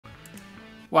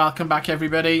Welcome back,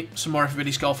 everybody. Some more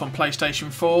Everybody's Golf on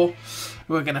PlayStation 4.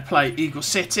 We're going to play Eagle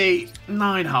City,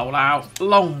 9-hole out,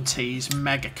 long tees,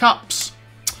 mega cups.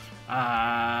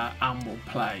 And we'll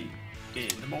play in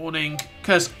the morning,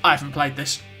 because I haven't played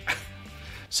this.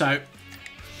 So,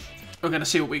 we're going to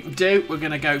see what we can do. We're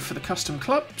going to go for the custom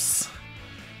clubs.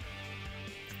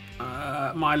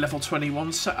 My level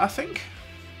 21 set, I think.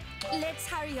 Let's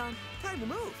hurry on. Time to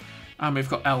move. And we've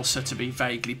got Elsa to be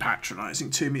vaguely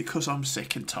patronising to me because I'm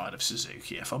sick and tired of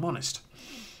Suzuki, if I'm honest.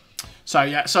 So,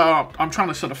 yeah, I'm trying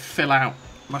to sort of fill out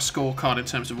my scorecard in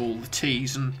terms of all the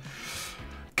tees and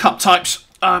cup types.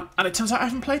 And it turns out I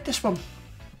haven't played this one.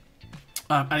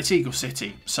 And it's Eagle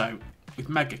City, so with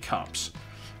mega cups,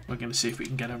 we're going to see if we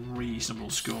can get a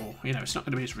reasonable score. You know, it's not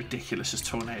going to be as ridiculous as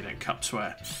Tornado Cups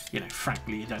where, you know,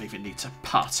 frankly, you don't even need to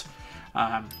putt.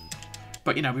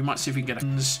 But, you know, we might see if we can get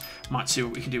a... Might see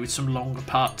what we can do with some longer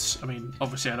putts. I mean,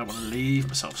 obviously I don't want to leave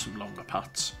myself some longer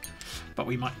putts. But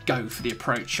we might go for the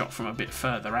approach shot from a bit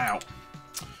further out.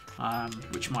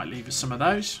 Which might leave us some of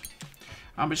those.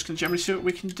 And we're just going to generally see what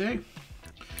we can do.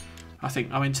 I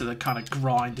think I'm into the kind of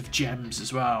grind of gems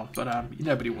as well. But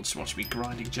nobody wants to watch me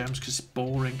grinding gems because it's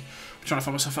boring. I'm trying to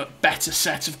find myself a better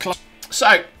set of clubs.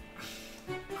 So...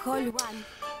 Hole 1.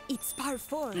 It's par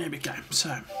 4. Here we go.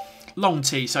 So... long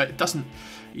tee, so it doesn't,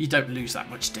 you don't lose that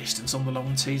much distance on the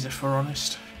long tees, if we're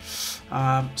honest.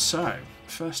 So,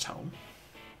 first hole,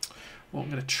 what I'm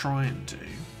going to try and do,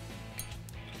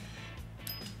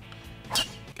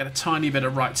 get a tiny bit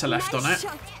of right to left on it.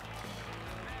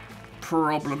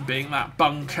 Problem being that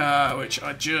bunker, which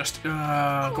I just, go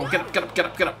on, get up, get up, get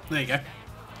up, get up. There you go.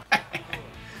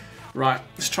 Right,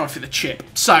 let's try for the chip.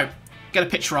 So, get a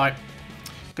pitch right.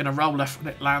 Going to roll left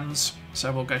when it lands. So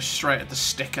we'll go straight at the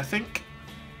stick, I think.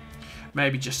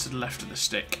 Maybe just to the left of the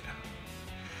stick.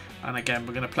 And again,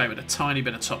 we're going to play with a tiny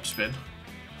bit of topspin.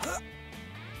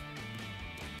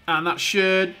 And that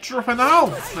should drop in the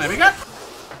hole. There we go.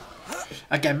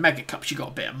 Again, mega cups, you've got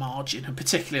a bit of margin. And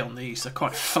particularly on these, they're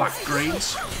quite flat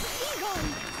greens.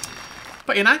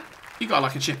 But you know, you've got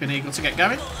like a chipping eagle to get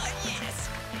going.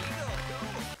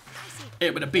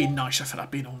 It would have been nice if it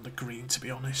had been on the green, to be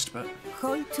honest, but...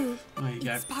 Hole 2. There you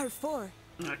go. It's par 4.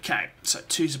 Okay, so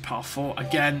 2's a par 4.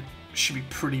 Again, should be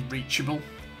pretty reachable.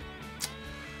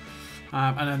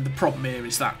 And then the problem here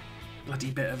is that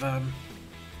bloody bit of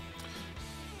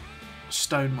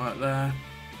stonework there.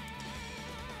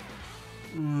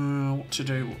 What to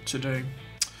do, what to do,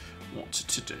 what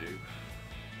to do.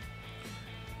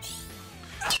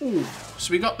 Ooh,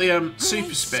 so we got the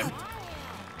super spin.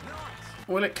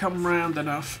 Will it come round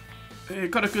enough?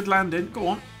 Got a good landing. Go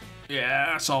on. Yeah,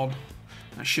 that's on.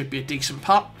 That should be a decent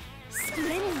putt.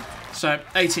 Splendid. So,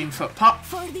 18-foot putt.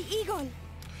 For the eagle.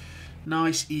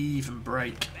 Nice even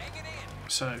break.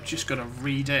 So, just got to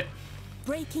read it.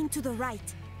 Breaking to the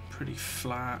right. Pretty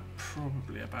flat.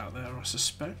 Probably about there, I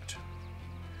suspect.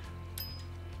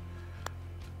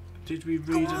 Did we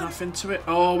read enough into it?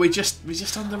 Oh, we just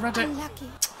underread it. Unlucky.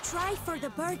 Try for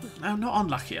the birdie. No, not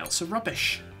unlucky, Elsa.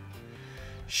 Rubbish.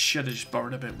 Should have just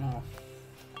borrowed a bit more.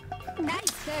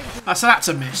 Nice birdie. So that's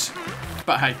a miss.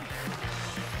 But hey,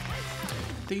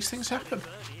 these things happen.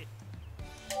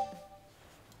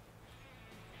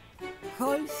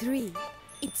 Hole 3.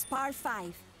 It's par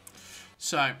 5.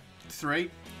 So, 3.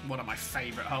 One of my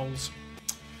favourite holes.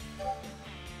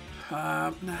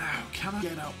 Now, can I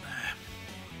get up there?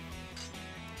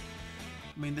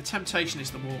 I mean, the temptation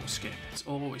is the water skip. It's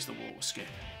always the water skip.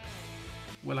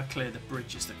 Will I clear the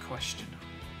bridge is the question.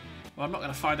 Well, I'm not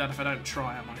going to find out if I don't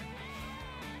try, am I?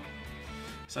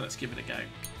 So let's give it a go.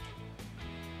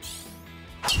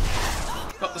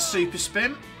 Got the super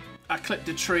spin. I clipped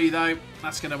a tree though.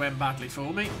 That's going to end badly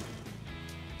for me.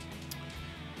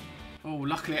 Oh,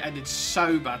 luckily it ended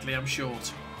so badly I'm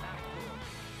short.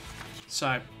 So,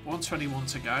 121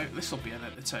 to go. This will be an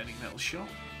entertaining little shot.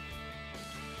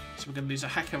 So we're going to lose a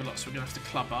heck of a lot, so we're going to have to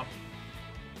club up.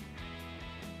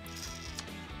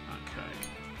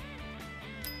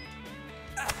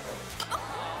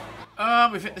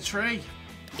 We've hit the tree.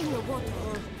 In the water.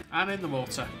 And in the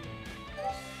water.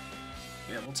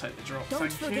 Yeah, we'll take the drop. Don't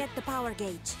Thank forget you. the power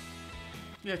gauge.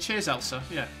 Yeah, cheers, Elsa.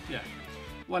 Yeah.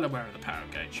 Well aware of the power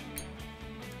gauge.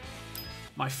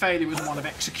 My failure was one of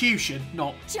execution,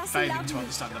 not Just failing love to me.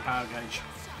 understand the power gauge.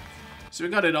 So we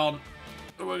got it on.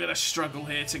 We're going to struggle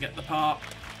here to get the par.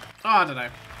 Oh, I don't know.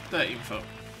 13 foot.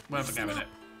 We'll have a go with it.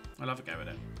 We'll have a go with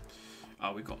it.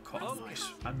 Oh, we've got quite a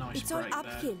nice It's all break there.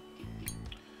 uphill.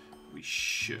 We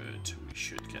should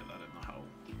get that in the hole.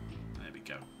 There we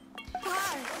go.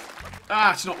 Par.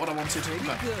 Ah, it's not what I wanted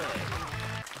either.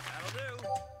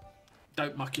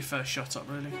 Don't muck your first shot up,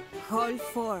 really. Hole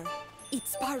 4.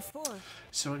 It's par 4.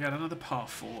 So again, another par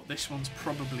 4. This one's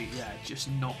probably, yeah, just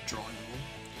not drivable.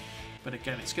 But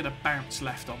again, it's going to bounce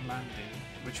left on landing,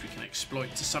 which we can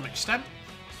exploit to some extent.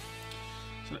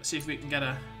 So let's see if we can get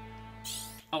a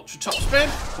ultra top spin,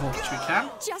 which we can.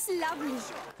 Just lovely.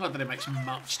 Not that it makes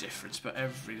much difference, but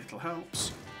every little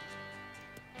helps.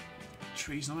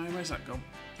 Trees on there, where's that gone?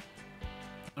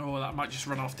 Oh, that might just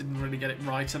run off, didn't really get it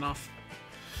right enough.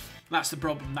 That's the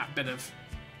problem, that bit of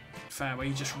fairway,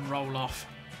 you just roll off.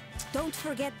 Don't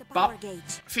forget the power But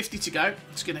gauge. 50 to go,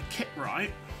 it's going to kick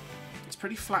right. It's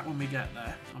pretty flat when we get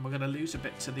there, and we're going to lose a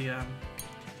bit to the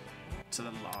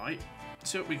light.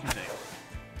 See what we can do.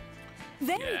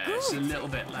 Very Yeah, good. it's a little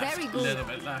bit left, Very a good. little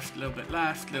bit left, a little bit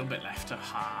left, a little bit left.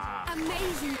 Aha!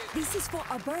 Amazing. This is for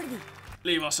a birdie.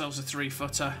 Leave ourselves a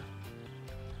 3-footer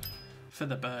for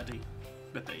the birdie.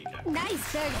 But there you go.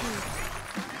 Nice birdie.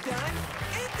 Done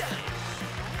and done.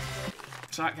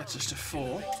 So that gets us to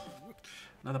 4.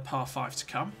 Another par 5 to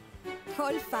come.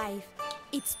 Hole 5.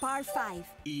 It's par 5.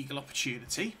 Eagle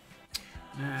opportunity.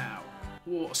 Now,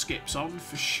 water skips on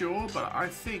for sure, but I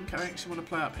think I actually want to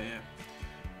play up here.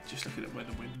 Just looking at where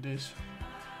the wind is.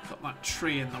 Got that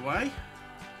tree in the way.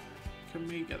 Can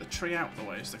we get the tree out of the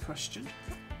way is the question.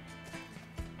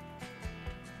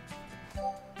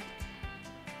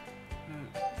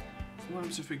 What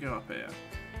happens if we go up here?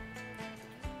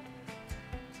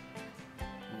 Oh,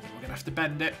 we're going to have to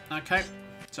bend it. Okay,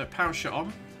 so power shot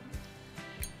on.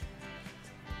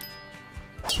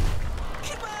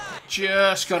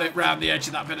 Just got it round the edge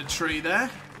of that bit of tree there.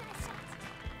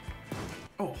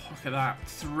 Oh, look at that.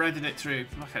 Threaded it through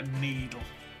like a needle.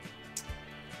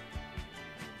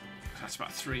 That's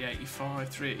about 385,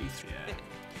 383. Yeah.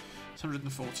 It's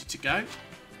 140 to go.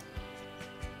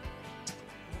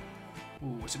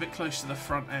 Oh, it's a bit close to the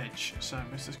front edge, so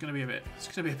this is going to be a bit. It's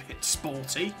going to be a bit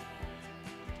sporty.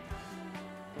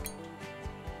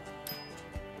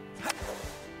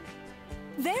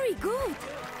 Very good.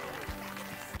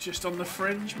 Just on the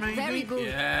fringe, maybe. Very good.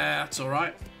 Yeah, that's all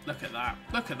right. Look at that.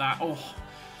 Look at that. Oh,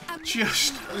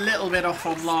 just a little bit off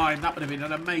on line. That would have been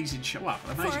an amazing shot. Well,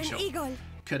 an For amazing an shot. eagle.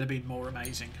 Could have been more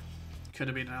amazing. Could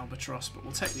have been an albatross, but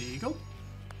we'll take the eagle.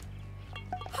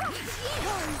 Eagle.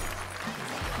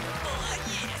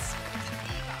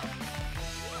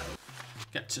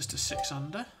 Gets us to 6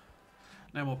 under.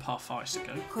 No more par 5s to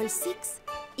go. Hole 6.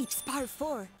 It's par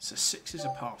 4. So 6 is a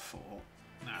par 4.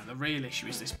 Now, the real issue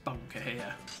is this bunker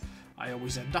here. I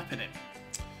always end up in it.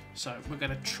 So we're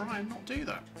going to try and not do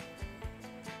that.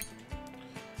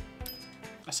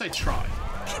 I say try.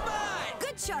 Come on.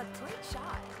 Good shot. Great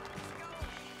shot.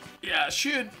 Yeah, it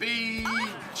should be...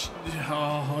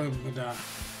 Oh,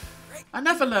 I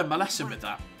never learned my lesson with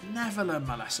that. Never learned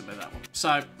my lesson with that one.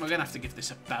 So we're going to have to give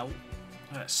this a belt.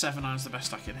 7 iron's the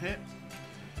best I can hit.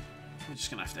 We're just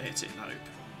going to have to hit it and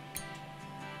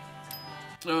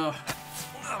hope.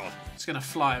 It's going to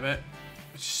fly a bit,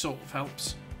 which sort of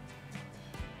helps.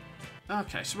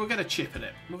 Okay, so we're going to chip at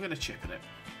it. We're going to chip at it.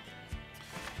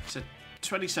 It's a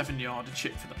 27-yarder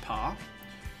chip for the par.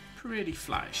 Pretty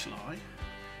flattish lie.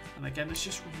 And again, let's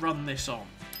just run this on.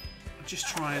 Just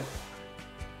try and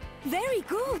Very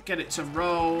good. get it to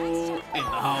roll in the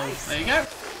hole. There you go.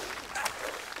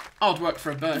 Hard work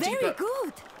for a birdie, Very but,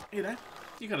 good. you know,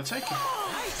 you got to take it. A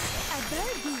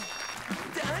birdie.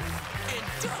 Done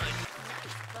and done.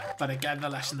 But again, the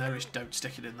lesson there is don't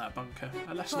stick it in that bunker.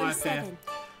 A lesson Hole I appear 7.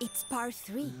 It's par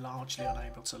 3. largely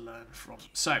unable to learn from.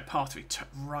 So, par 3,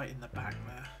 right in the back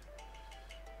there.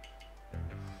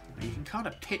 You can kind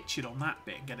of pitch it on that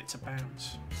bit and get it to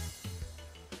bounce.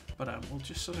 But we'll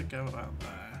just sort of go about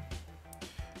there.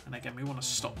 And again, we want to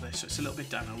stop this. So it's a little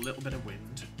bit down, a little bit of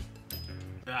wind.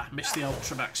 Ah, missed the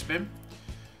ultra backspin.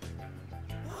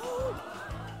 Well,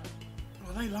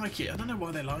 they like it. I don't know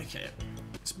why they like it.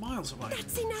 It's miles away.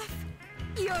 That's enough.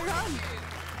 You're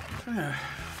on.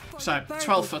 So,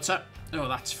 12-footer. Oh,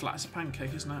 that's flat as a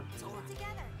pancake, isn't it?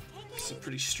 It's a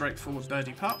pretty straightforward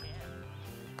birdie putt.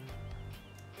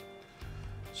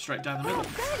 Straight down the middle.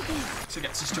 So it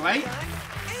gets us to 8.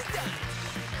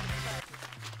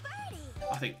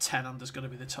 I think 10 under's going to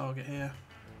be the target here.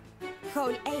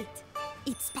 Hole 8.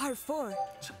 It's par 4.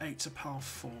 So 8's a par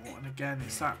 4. And again,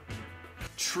 it's that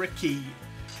tricky.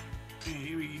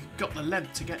 You've got the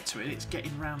length to get to it. It's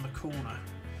getting round the corner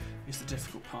is the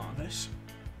difficult part of this.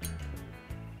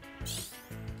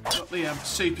 Got the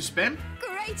super spin.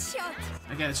 Great shot.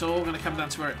 Again, it's all going to come down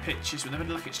to where it pitches. With the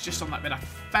middle, it's just on that bit of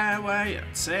fairway.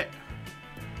 That's it.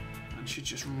 And should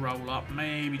just roll up.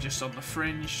 Maybe just on the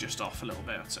fringe. Just off a little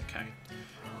bit. That's okay.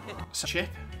 So chip.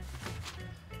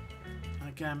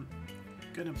 Again,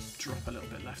 going to drop a little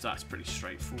bit left. That's pretty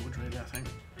straightforward, really, I think.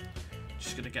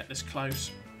 Just going to get this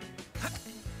close.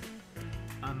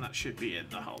 And that should be in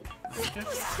the hole. There we go.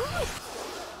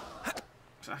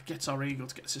 So that gets our eagle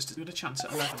to get assisted. We've got a chance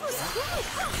at 11.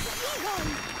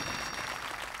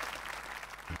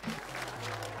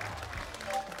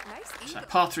 So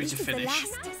par 3 to finish.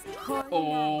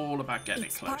 All about getting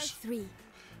it close.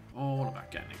 All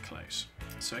about getting it close.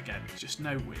 So again, just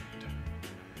no wind.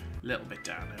 A little bit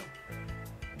downhill.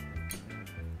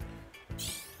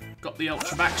 Got the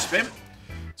ultra backspin.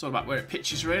 It's all about where it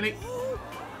pitches, really.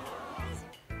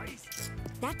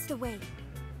 That's the way.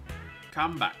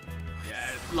 Come back. Yeah,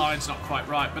 line's not quite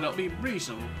right, but it'll be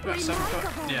reasonable. About 7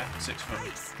 foot. Yeah, 6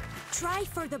 foot. Try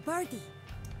for the birdie.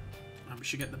 And we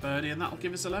should get the birdie, and that'll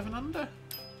give us 11 under.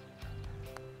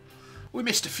 We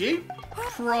missed a few.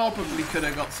 Probably could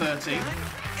have got 13.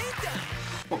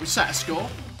 But we set a score.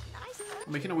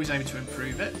 And we can always aim to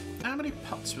improve it. How many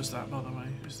putts was that, by the way,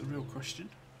 is the real question.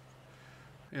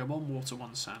 Yeah, 1 water,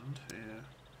 1 sand. Yeah.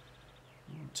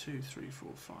 1, 2, 3, 4,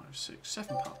 5, 6,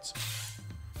 7 putts.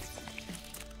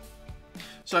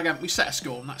 So again, we set a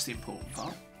score, and that's the important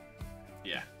part.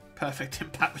 Yeah, perfect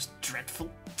impact was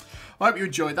dreadful. I hope you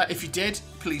enjoyed that. If you did,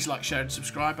 please like, share, and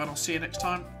subscribe, and I'll see you next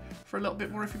time for a little bit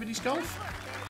more Everybody's Golf.